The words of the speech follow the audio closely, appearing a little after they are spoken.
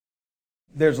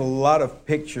There's a lot of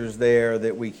pictures there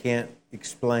that we can't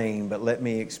explain, but let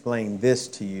me explain this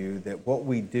to you, that what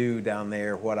we do down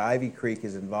there, what Ivy Creek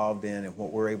is involved in and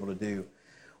what we're able to do,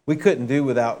 we couldn't do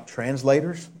without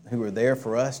translators who are there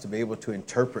for us to be able to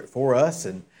interpret for us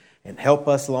and help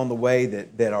us along the way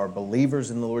that are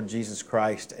believers in the Lord Jesus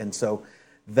Christ. And so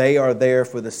they are there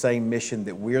for the same mission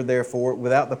that we're there for.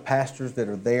 Without the pastors that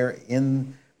are there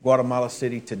in Guatemala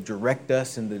City to direct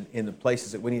us in the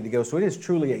places that we need to go. So it is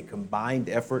truly a combined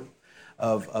effort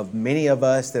of many of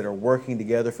us that are working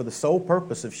together for the sole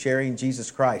purpose of sharing Jesus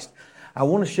Christ. I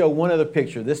want to show one other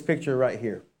picture, this picture right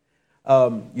here.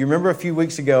 You remember a few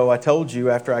weeks ago I told you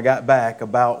after I got back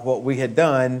about what we had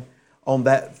done on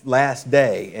that last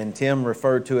day, and Tim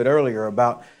referred to it earlier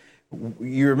about,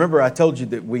 you remember I told you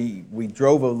that we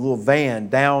drove a little van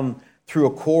down through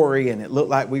a quarry, and it looked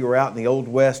like we were out in the Old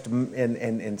West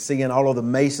and seeing all of the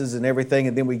mesas and everything.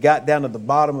 And then we got down to the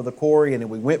bottom of the quarry, and then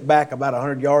we went back about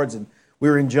 100 yards, and we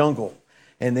were in jungle.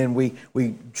 And then we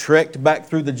trekked back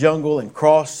through the jungle and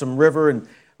crossed some river and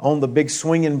on the big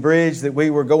swinging bridge that we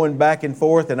were going back and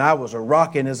forth. And I was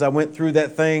a-rocking as I went through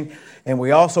that thing. And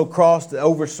we also crossed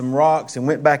over some rocks and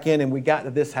went back in, and we got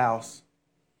to this house.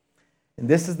 And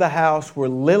this is the house where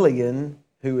Lillian,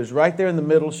 who is right there in the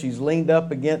middle, she's leaned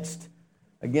up against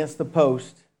the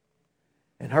post,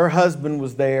 and her husband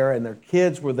was there, and their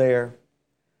kids were there.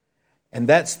 And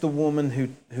that's the woman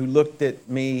who looked at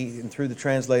me and through the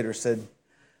translator said,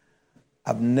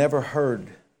 "I've never heard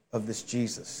of this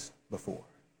Jesus before."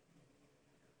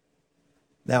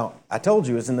 Now, I told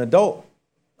you, as an adult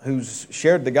who's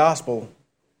shared the gospel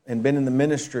and been in the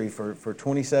ministry for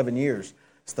 27 years,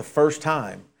 it's the first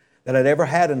time that I'd ever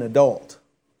had an adult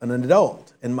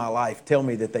in my life tell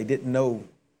me that they didn't know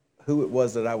who it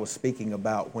was that I was speaking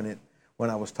about when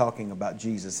I was talking about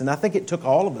Jesus. And I think it took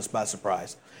all of us by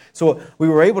surprise. So we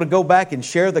were able to go back and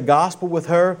share the gospel with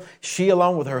her. She,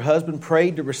 along with her husband,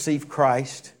 prayed to receive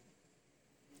Christ.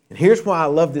 And here's why I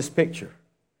love this picture,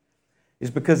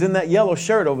 is because in that yellow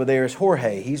shirt over there is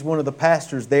Jorge. He's one of the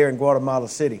pastors there in Guatemala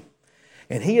City.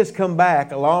 And he has come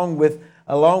back along with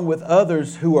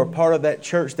others who are part of that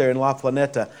church there in La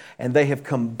Planeta. And they have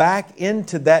come back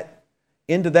into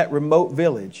that remote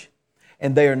village.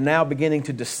 And they are now beginning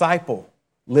to disciple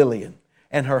Lillian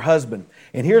and her husband.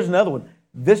 And here's another one.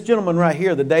 This gentleman right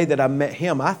here, the day that I met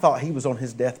him, I thought he was on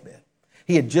his deathbed.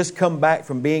 He had just come back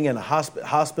from being in a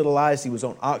hospitalized. He was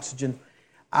on oxygen.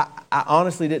 I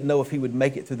honestly didn't know if he would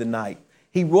make it through the night.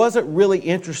 He wasn't really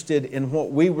interested in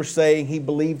what we were saying. He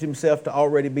believed himself to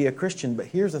already be a Christian. But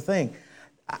here's the thing.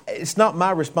 It's not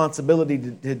my responsibility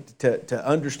to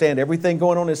understand everything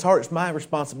going on in his heart. It's my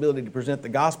responsibility to present the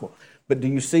gospel. But do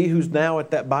you see who's now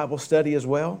at that Bible study as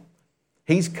well?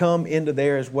 He's come into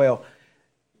there as well.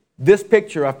 This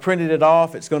picture, I've printed it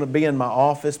off. It's going to be in my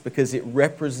office because it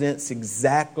represents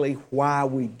exactly why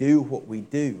we do what we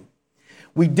do.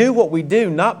 We do what we do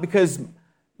not because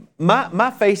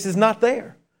my face is not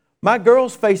there. My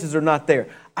girls' faces are not there.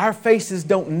 Our faces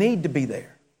don't need to be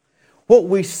there. What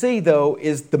we see, though,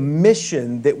 is the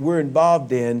mission that we're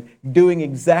involved in doing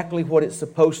exactly what it's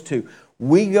supposed to.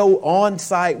 We go on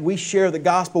site, we share the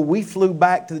gospel, we flew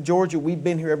back to Georgia, we've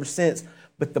been here ever since,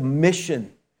 but the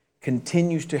mission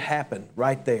continues to happen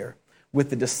right there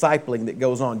with the discipling that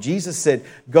goes on. Jesus said,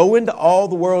 go into all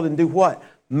the world and do what?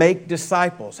 Make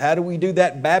disciples. How do we do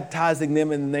that? Baptizing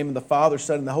them in the name of the Father,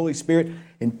 Son, and the Holy Spirit,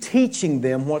 and teaching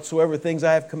them whatsoever things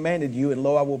I have commanded you, and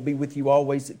lo, I will be with you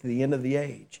always to the end of the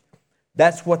age.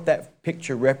 That's what that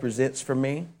picture represents for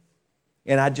me.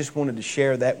 And I just wanted to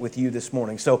share that with you this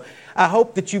morning. So I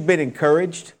hope that you've been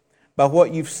encouraged by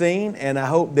what you've seen, and I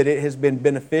hope that it has been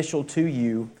beneficial to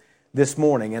you this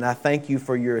morning. And I thank you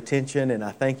for your attention, and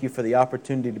I thank you for the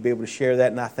opportunity to be able to share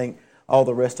that, and I think all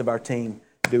the rest of our team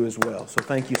do as well. So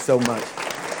thank you so much.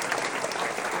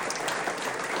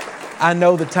 I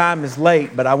know the time is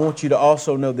late, but I want you to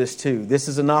also know this too. This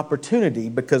is an opportunity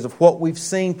because of what we've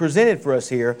seen presented for us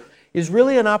here is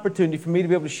really an opportunity for me to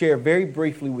be able to share very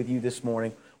briefly with you this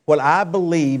morning what I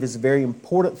believe is a very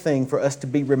important thing for us to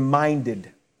be reminded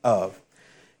of.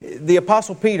 The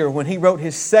Apostle Peter, when he wrote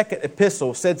his second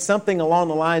epistle, said something along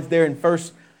the lines there in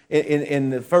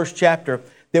the first chapter,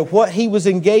 that what he was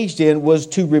engaged in was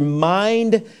to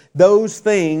remind those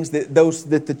things that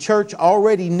the church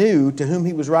already knew to whom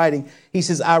he was writing. He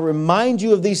says, I remind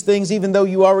you of these things even though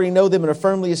you already know them and are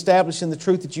firmly established in the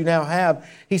truth that you now have.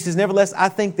 He says, nevertheless, I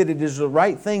think that it is the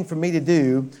right thing for me to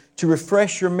do to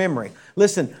refresh your memory.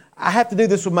 Listen, I have to do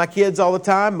this with my kids all the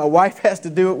time. My wife has to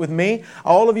do it with me.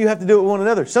 All of you have to do it with one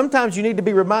another. Sometimes you need to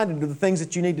be reminded of the things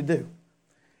that you need to do.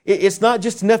 It's not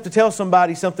just enough to tell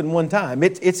somebody something one time.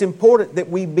 It's important that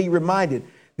we be reminded.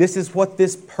 this is what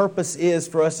this purpose is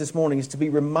for us this morning, is to be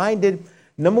reminded,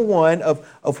 number one,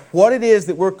 of what it is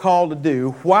that we're called to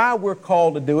do, why we're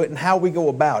called to do it, and how we go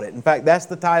about it. In fact, that's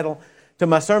the title to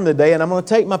my sermon today, and I'm going to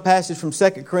take my passage from 2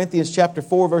 Corinthians chapter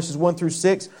 4, verses 1 through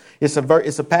 6. It's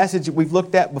a passage that we've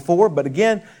looked at before, but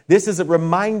again, this is a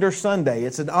reminder Sunday.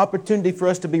 It's an opportunity for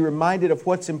us to be reminded of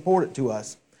what's important to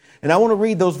us. And I want to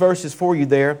read those verses for you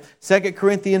there. 2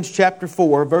 Corinthians chapter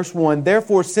 4, verse 1.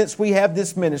 Therefore, since we have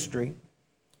this ministry,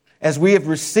 as we have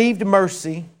received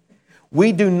mercy,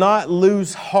 we do not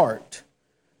lose heart.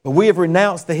 But we have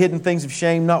renounced the hidden things of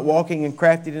shame, not walking in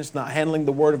craftiness, not handling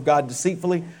the word of God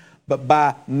deceitfully, but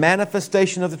by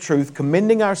manifestation of the truth,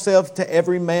 commending ourselves to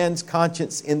every man's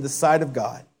conscience in the sight of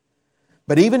God.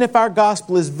 But even if our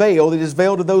gospel is veiled, it is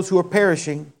veiled to those who are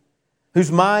perishing,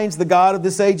 whose minds the God of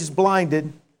this age is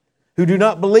blinded, who do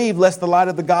not believe lest the light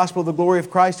of the gospel of the glory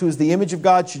of Christ, who is the image of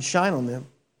God, should shine on them.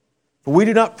 For we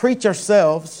do not preach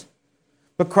ourselves,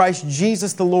 but Christ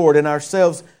Jesus the Lord, and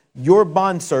ourselves your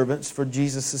bondservants for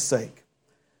Jesus' sake.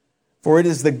 For it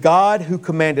is the God who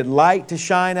commanded light to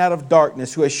shine out of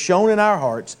darkness, who has shone in our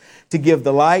hearts to give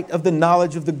the light of the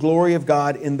knowledge of the glory of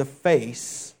God in the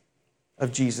face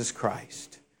of Jesus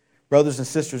Christ. Brothers and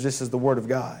sisters, this is the Word of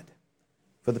God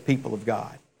for the people of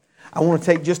God. I want to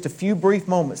take just a few brief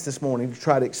moments this morning to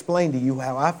try to explain to you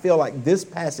how I feel like this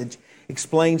passage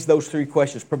explains those three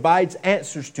questions, provides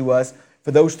answers to us for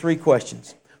those three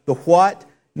questions: the what,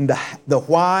 the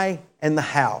why, and the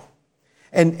how.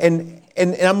 And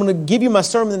I'm going to give you my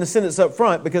sermon in a sentence up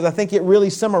front because I think it really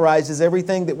summarizes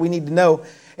everything that we need to know.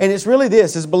 And it's really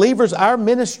this: as believers, our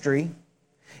ministry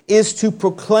is to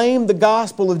proclaim the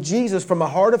gospel of Jesus from a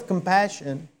heart of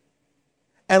compassion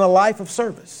and a life of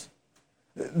service.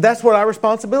 That's what our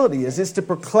responsibility is. It's to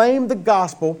proclaim the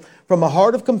gospel from a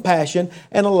heart of compassion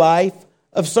and a life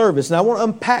of service. And I want to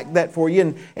unpack that for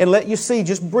you and let you see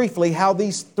just briefly how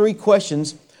these three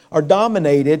questions are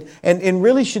dominated and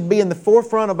really should be in the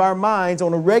forefront of our minds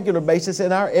on a regular basis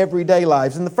in our everyday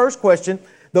lives. And the first question,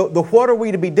 the what are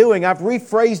we to be doing, I've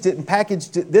rephrased it and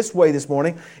packaged it this way this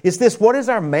morning, is this: what is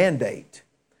our mandate?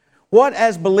 What,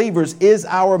 as believers, is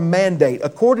our mandate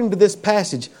according to this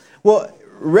passage? Well,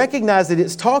 recognize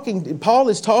that Paul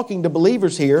is talking to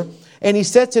believers here, and he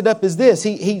sets it up as this.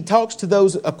 He talks to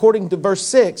those, according to verse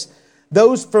 6,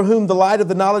 those for whom the light of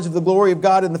the knowledge of the glory of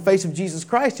God in the face of Jesus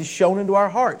Christ is shown into our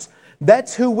hearts.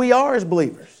 That's who we are as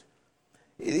believers.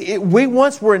 We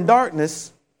once were in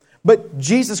darkness, but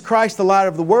Jesus Christ, the light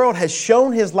of the world, has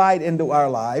shown His light into our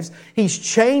lives. He's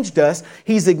changed us.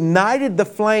 He's ignited the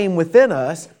flame within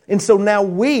us. And so now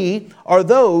we are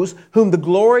those whom the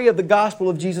glory of the gospel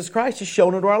of Jesus Christ is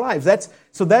shown into our lives. That's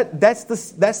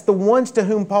the ones to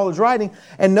whom Paul is writing.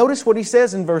 And notice what he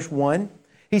says in verse 1.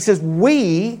 He says,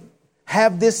 we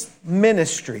have this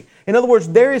ministry. In other words,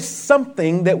 there is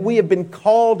something that we have been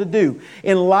called to do.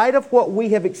 In light of what we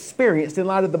have experienced, in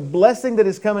light of the blessing that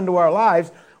has come into our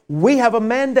lives, we have a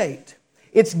mandate.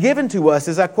 It's given to us,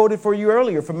 as I quoted for you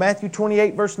earlier from Matthew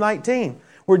 28, verse 19,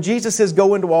 where Jesus says,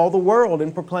 go into all the world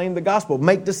and proclaim the gospel,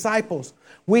 make disciples.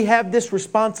 We have this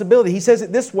responsibility. He says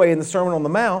it this way in the Sermon on the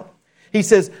Mount. He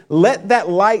says, let that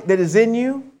light that is in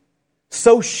you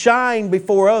so shine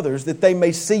before others that they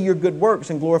may see your good works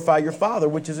and glorify your Father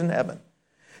which is in heaven.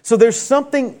 So there's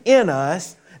something in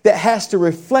us that has to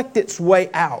reflect its way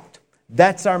out.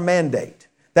 That's our mandate.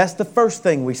 That's the first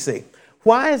thing we see.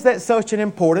 Why is that such an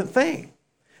important thing?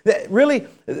 That's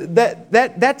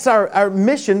our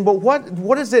mission, but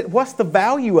what is it? What's the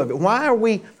value of it? Why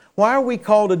are we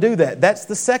called to do that? That's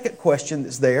the second question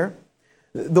that's there.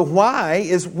 The why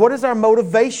is, what is our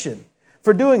motivation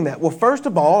for doing that? Well, first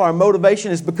of all, our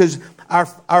motivation is because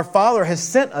our Father has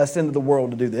sent us into the world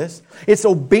to do this. It's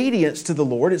obedience to the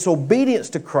Lord. It's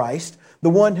obedience to Christ, the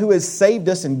one who has saved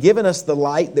us and given us the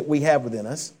light that we have within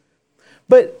us.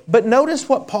 But notice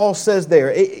what Paul says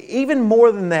there. Even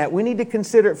more than that, we need to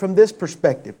consider it from this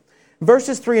perspective.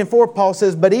 Verses 3 and 4, Paul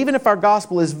says, but even if our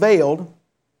gospel is veiled,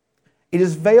 it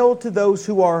is veiled to those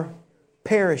who are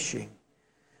perishing.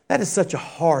 That is such a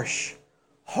harsh,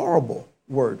 horrible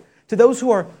word. To those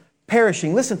who are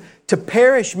perishing. Listen, to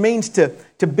perish means to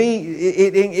be,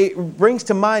 it brings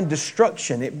to mind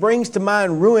destruction. It brings to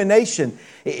mind ruination.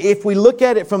 If we look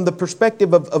at it from the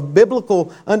perspective of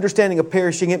biblical understanding of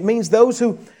perishing, it means those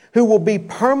who will be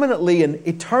permanently and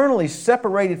eternally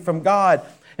separated from God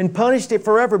and punished it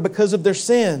forever because of their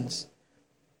sins.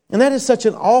 And that is such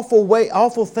an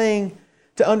awful thing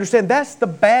to understand. That's the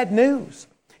bad news.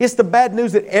 It's the bad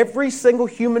news that every single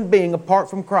human being apart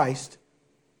from Christ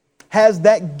has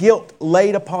that guilt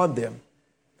laid upon them.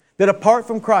 That apart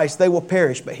from Christ, they will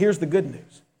perish. But here's the good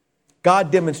news.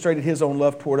 God demonstrated His own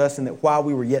love toward us, and that while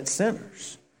we were yet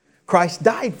sinners, Christ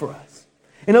died for us.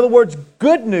 In other words,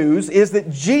 good news is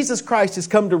that Jesus Christ has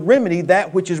come to remedy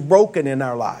that which is broken in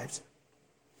our lives.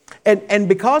 And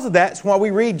because of that, that's why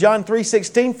we read John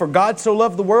 3:16, "For God so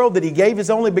loved the world that He gave His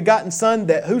only begotten Son,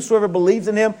 that whosoever believes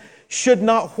in Him should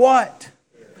not" what?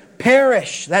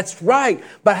 Perish. That's right,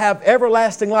 but have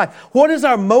everlasting life. What is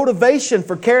our motivation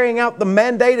for carrying out the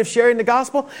mandate of sharing the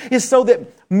gospel? Is so that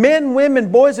men,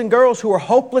 women, boys, and girls who are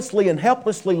hopelessly and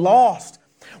helplessly lost,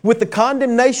 with the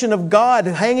condemnation of God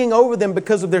hanging over them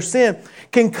because of their sin,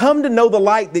 can come to know the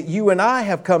light that you and I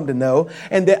have come to know,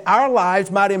 and that our lives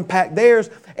might impact theirs,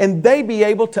 and they be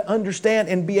able to understand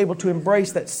and be able to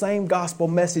embrace that same gospel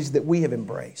message that we have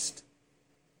embraced.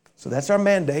 So that's our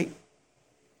mandate.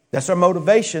 That's our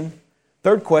motivation.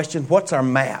 Third question, what's our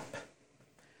map?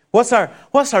 What's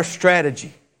our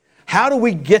strategy? How do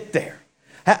we get there?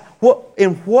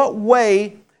 In what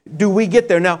way do we get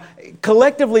there? Now,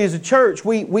 collectively as a church,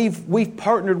 we've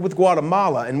partnered with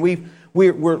Guatemala, and we're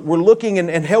looking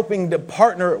and helping to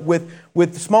partner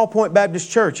with Small Point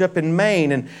Baptist Church up in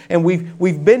Maine, and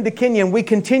we've been to Kenya, and we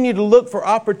continue to look for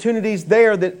opportunities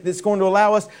there that's going to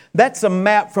allow us. That's a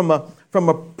map from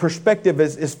a perspective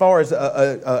as far as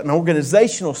an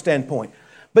organizational standpoint.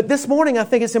 But this morning, I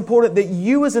think it's important that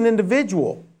you as an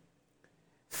individual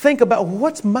think about,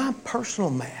 what's my personal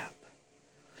map?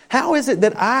 How is it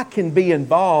that I can be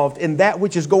involved in that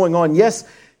which is going on? Yes,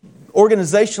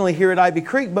 organizationally here at Ivy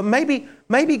Creek, but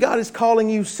maybe God is calling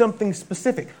you something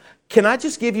specific. Can I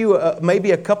just give you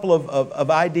maybe a couple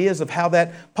of ideas of how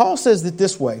that? Paul says it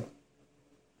this way.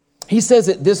 He says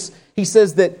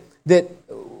that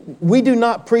we do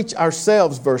not preach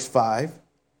ourselves, verse 5,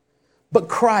 but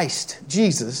Christ,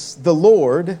 Jesus, the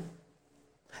Lord,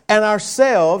 and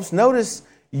ourselves, notice,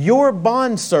 your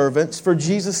bondservants for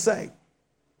Jesus' sake.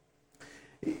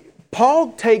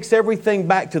 Paul takes everything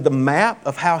back to the map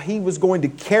of how he was going to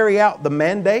carry out the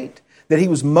mandate that he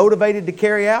was motivated to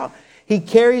carry out. He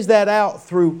carries that out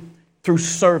through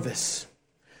service,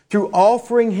 through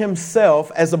offering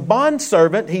himself as a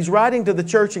bondservant. He's writing to the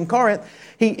church in Corinth.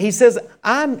 He says,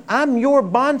 I'm your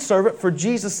bondservant for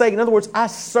Jesus' sake. In other words, I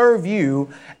serve you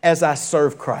as I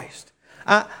serve Christ.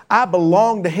 I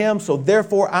belong to Him, so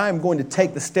therefore I am going to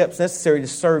take the steps necessary to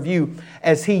serve you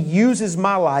as He uses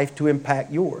my life to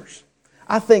impact yours.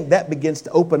 I think that begins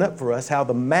to open up for us how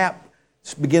the map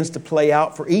begins to play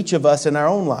out for each of us in our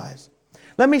own lives.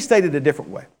 Let me state it a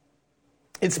different way.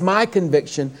 It's my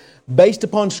conviction, based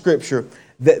upon Scripture,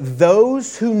 that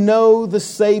those who know the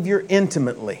Savior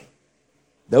intimately,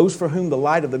 those for whom the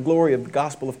light of the glory of the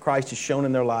gospel of Christ is shown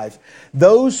in their lives,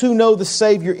 those who know the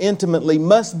Savior intimately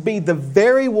must be the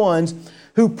very ones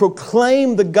who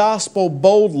proclaim the gospel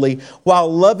boldly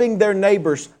while loving their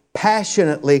neighbors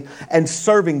passionately and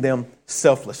serving them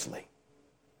selflessly.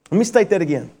 Let me state that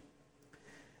again.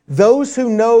 Those who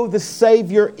know the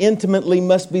Savior intimately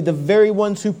must be the very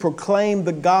ones who proclaim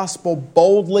the gospel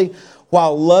boldly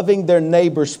while loving their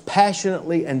neighbors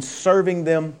passionately and serving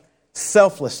them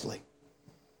selflessly.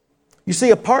 You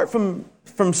see, apart from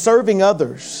serving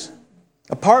others,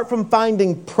 apart from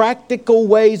finding practical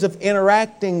ways of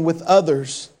interacting with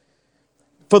others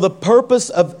for the purpose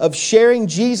of sharing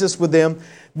Jesus with them,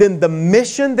 then the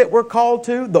mission that we're called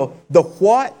to, the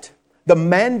what, the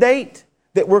mandate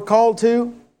that we're called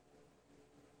to,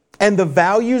 and the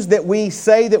values that we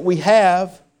say that we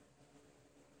have,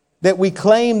 that we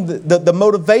claim, the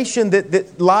motivation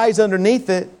that lies underneath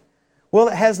it, well,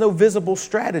 it has no visible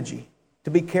strategy to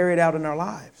be carried out in our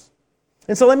lives.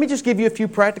 And so let me just give you a few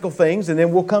practical things, and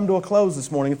then we'll come to a close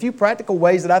this morning. A few practical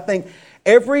ways that I think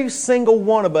every single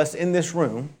one of us in this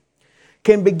room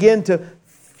can begin to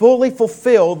fully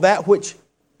fulfill that which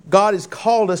God has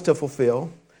called us to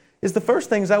fulfill. Is the first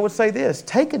things I would say this: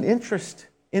 take an interest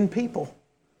in people.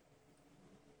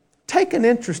 Take an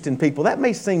interest in people. That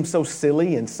may seem so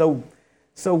silly and so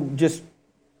just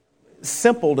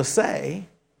simple to say,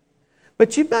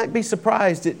 but you might be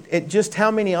surprised at just how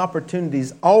many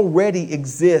opportunities already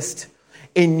exist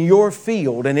in your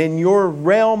field and in your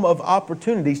realm of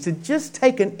opportunities to just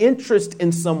take an interest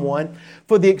in someone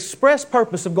for the express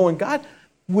purpose of going, God,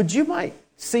 would you might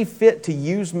see fit to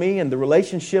use me and the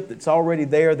relationship that's already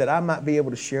there, that I might be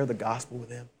able to share the gospel with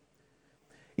them?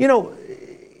 You know,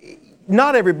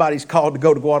 not everybody's called to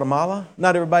go to Guatemala.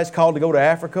 Not everybody's called to go to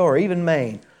Africa or even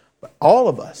Maine. But all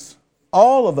of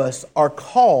us are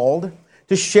called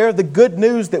to share the good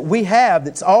news that we have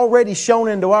that's already shown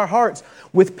into our hearts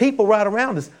with people right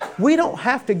around us. We don't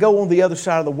have to go on the other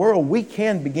side of the world. We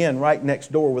can begin right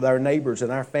next door with our neighbors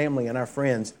and our family and our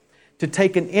friends to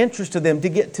take an interest in them, to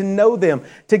get to know them,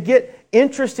 to get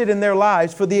interested in their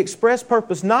lives for the express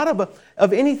purpose, not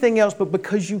of anything else, but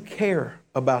because you care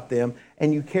about them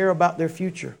and you care about their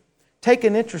future. Take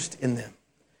an interest in them.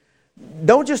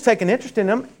 Don't just take an interest in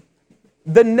them.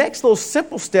 The next little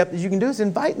simple step that you can do is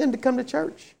invite them to come to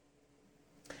church.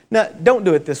 Now, don't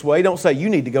do it this way. Don't say, you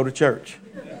need to go to church.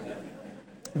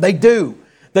 They do.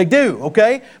 They do,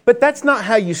 okay? But that's not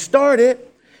how you start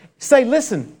it. Say,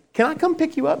 listen, can I come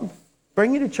pick you up and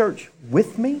bring you to church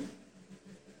with me?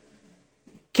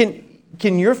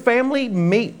 Can your family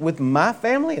meet with my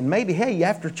family? And maybe, hey,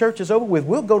 after church is over with,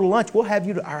 we'll go to lunch. We'll have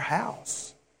you to our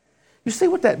house. You see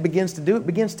what that begins to do? It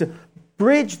begins to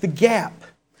bridge the gap.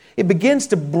 It begins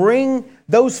to bring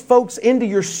those folks into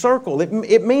your circle.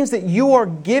 It means that you are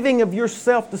giving of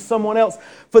yourself to someone else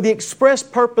for the express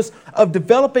purpose of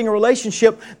developing a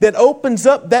relationship that opens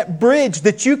up that bridge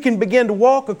that you can begin to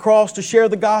walk across to share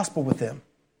the gospel with them.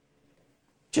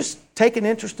 Just take an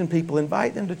interest in people.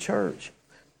 Invite them to church.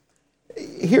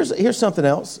 Here's something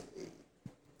else.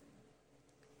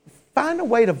 Find a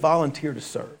way to volunteer to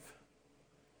serve.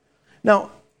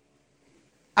 Now,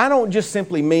 I don't just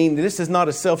simply mean that this is not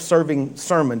a self-serving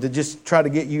sermon to just try to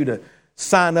get you to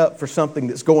sign up for something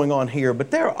that's going on here,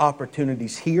 but there are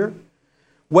opportunities here,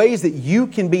 ways that you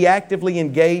can be actively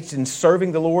engaged in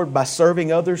serving the Lord by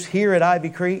serving others here at Ivy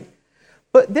Creek.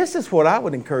 But this is what I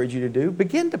would encourage you to do.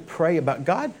 Begin to pray about,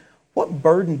 God, what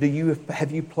burden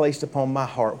have you placed upon my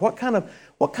heart? What kind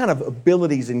of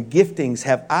abilities and giftings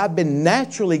have I been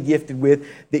naturally gifted with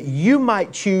that you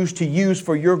might choose to use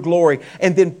for your glory?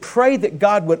 And then pray that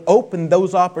God would open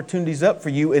those opportunities up for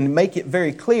you and make it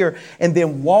very clear, and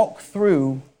then walk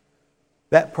through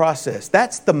that process.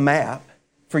 That's the map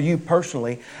for you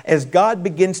personally as God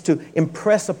begins to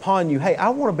impress upon you, hey, I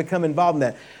want to become involved in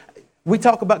that. We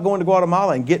talk about going to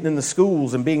Guatemala and getting in the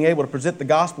schools and being able to present the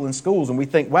gospel in schools, and we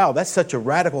think, wow, that's such a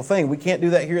radical thing. We can't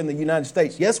do that here in the United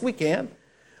States. Yes, we can.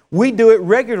 We do it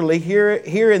regularly here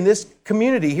in this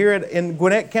community, here in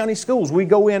Gwinnett County Schools. We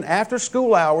go in after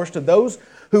school hours to those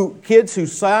kids who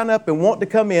sign up and want to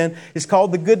come in. It's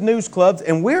called the Good News Clubs,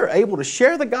 and we're able to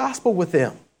share the gospel with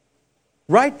them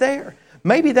right there.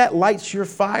 Maybe that lights your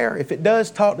fire. If it does,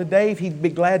 talk to Dave. He'd be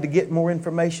glad to get more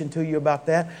information to you about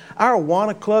that. Our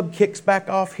Awana Club kicks back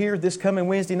off here this coming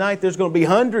Wednesday night. There's going to be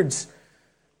hundreds,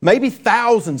 maybe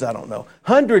thousands, I don't know.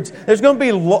 Hundreds. There's going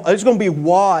to be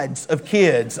wads of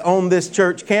kids on this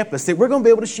church campus that we're going to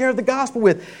be able to share the gospel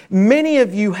with. Many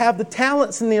of you have the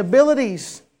talents and the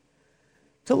abilities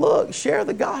to share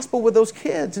the gospel with those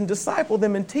kids and disciple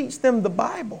them and teach them the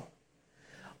Bible.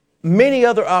 Many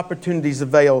other opportunities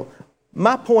avail.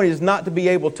 My point is not to be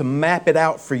able to map it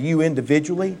out for you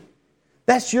individually.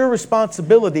 That's your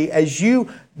responsibility as you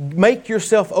make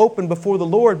yourself open before the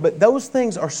Lord. But those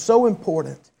things are so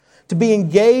important to be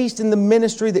engaged in the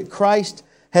ministry that Christ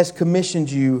has commissioned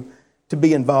you to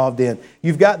be involved in.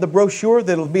 You've got the brochure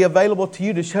that will be available to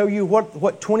you to show you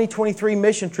what 2023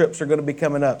 mission trips are going to be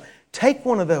coming up. Take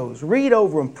one of those, read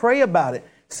over them, pray about it,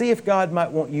 see if God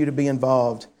might want you to be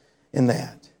involved in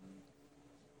that.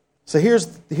 So here's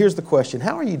the question.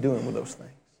 How are you doing with those things?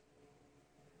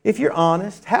 If you're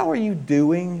honest, how are you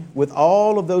doing with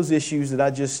all of those issues that I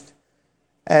just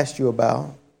asked you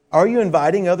about? Are you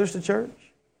inviting others to church?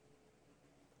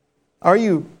 Are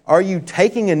you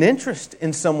taking an interest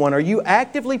in someone? Are you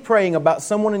actively praying about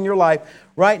someone in your life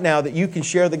right now that you can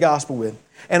share the gospel with?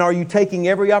 And are you taking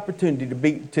every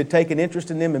opportunity to take an interest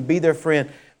in them and be their friend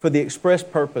for the express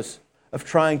purpose of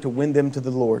trying to win them to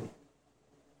the Lord?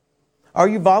 Are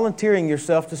you volunteering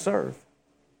yourself to serve?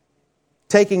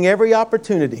 Taking every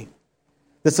opportunity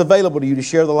that's available to you to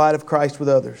share the light of Christ with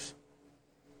others.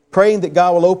 Praying that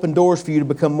God will open doors for you to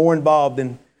become more involved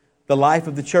in the life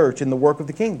of the church and the work of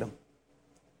the kingdom.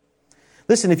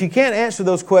 Listen, if you can't answer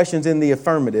those questions in the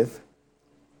affirmative,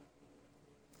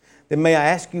 then may I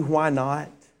ask you why not?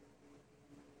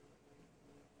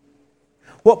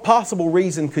 What possible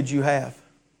reason could you have?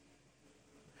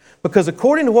 Because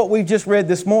according to what we've just read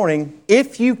this morning,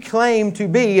 if you claim to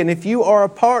be, and if you are a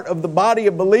part of the body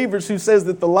of believers who says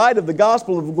that the light of the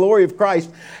gospel of the glory of Christ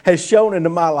has shone into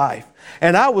my life,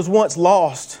 and I was once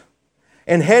lost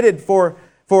and headed for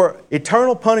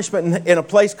eternal punishment in a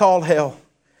place called hell,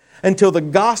 until the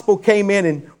gospel came in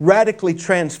and radically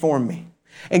transformed me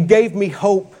and gave me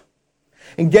hope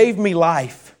and gave me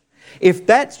life. If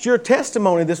that's your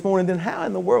testimony this morning, then how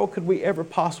in the world could we ever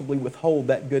possibly withhold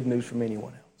that good news from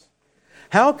anyone else?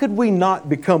 How could we not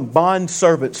become bond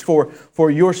servants for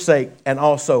your sake and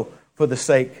also for the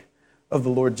sake of the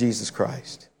Lord Jesus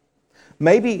Christ?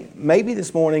 Maybe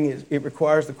this morning it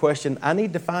requires the question, I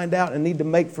need to find out and need to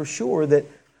make for sure that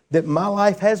that my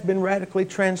life has been radically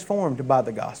transformed by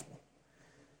the gospel.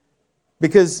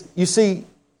 Because, you see,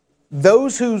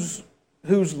 those whose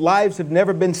lives have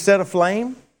never been set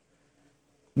aflame,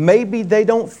 maybe they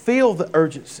don't feel the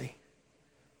urgency.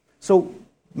 So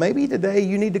maybe today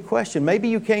you need to question. Maybe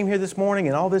you came here this morning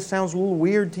and all this sounds a little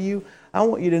weird to you. I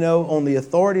want you to know, on the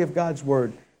authority of God's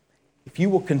Word, if you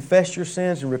will confess your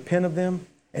sins and repent of them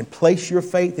and place your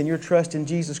faith and your trust in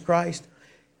Jesus Christ,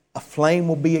 a flame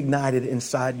will be ignited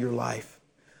inside your life.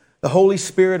 The Holy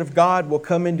Spirit of God will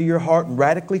come into your heart and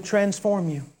radically transform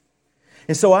you.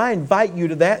 And so I invite you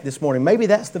to that this morning. Maybe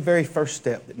that's the very first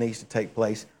step that needs to take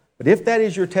place. But if that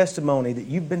is your testimony that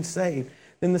you've been saved,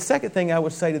 then the second thing I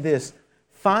would say to this,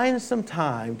 find some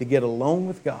time to get alone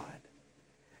with God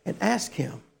and ask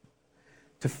Him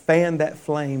to fan that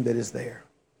flame that is there,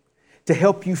 to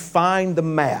help you find the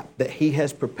map that He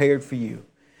has prepared for you,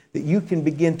 that you can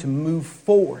begin to move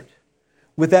forward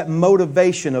with that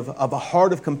motivation of a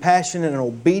heart of compassion and an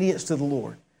obedience to the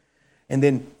Lord, and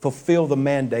then fulfill the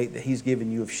mandate that He's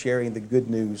given you of sharing the good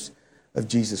news of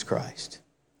Jesus Christ.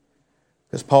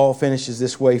 Because Paul finishes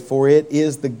this way, for it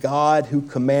is the God who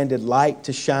commanded light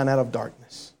to shine out of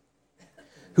darkness,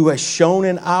 who has shone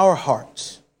in our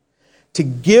hearts to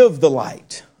give the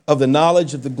light of the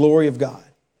knowledge of the glory of God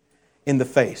in the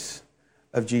face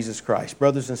of Jesus Christ.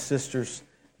 Brothers and sisters,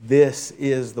 this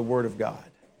is the Word of God,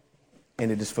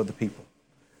 and it is for the people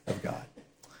of God.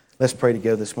 Let's pray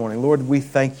together this morning. Lord, we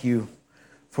thank You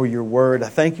for Your Word. I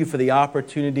thank You for the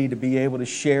opportunity to be able to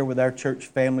share with our church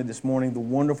family this morning the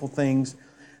wonderful things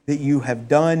that You have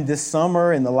done this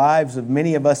summer in the lives of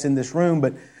many of us in this room,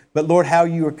 but Lord, how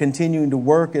You are continuing to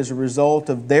work as a result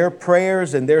of their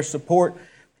prayers and their support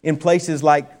in places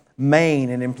like Maine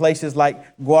and in places like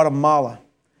Guatemala.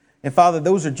 And Father,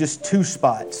 those are just two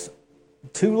spots,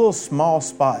 two little small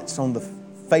spots on the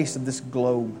face of this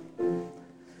globe.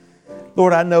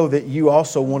 Lord, I know that You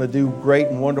also want to do great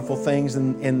and wonderful things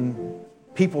in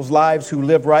people's lives who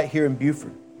live right here in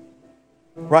Buford,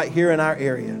 right here in our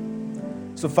area.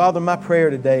 So Father, my prayer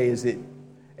today is that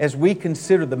as we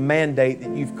consider the mandate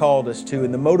that You've called us to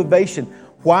and the motivation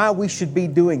why we should be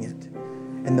doing it,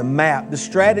 and the map, the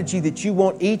strategy that You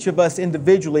want each of us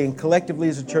individually and collectively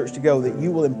as a church to go, that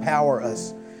You will empower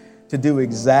us to do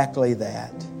exactly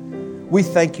that. We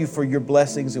thank You for Your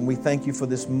blessings, and we thank You for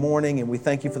this morning, and we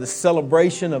thank You for the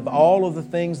celebration of all of the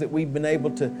things that we've been able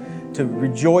to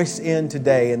rejoice in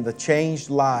today and the changed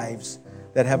lives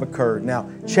that have occurred. Now,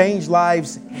 changed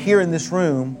lives here in this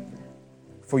room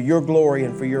for Your glory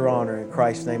and for Your honor. In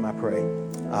Christ's name I pray.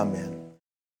 Amen.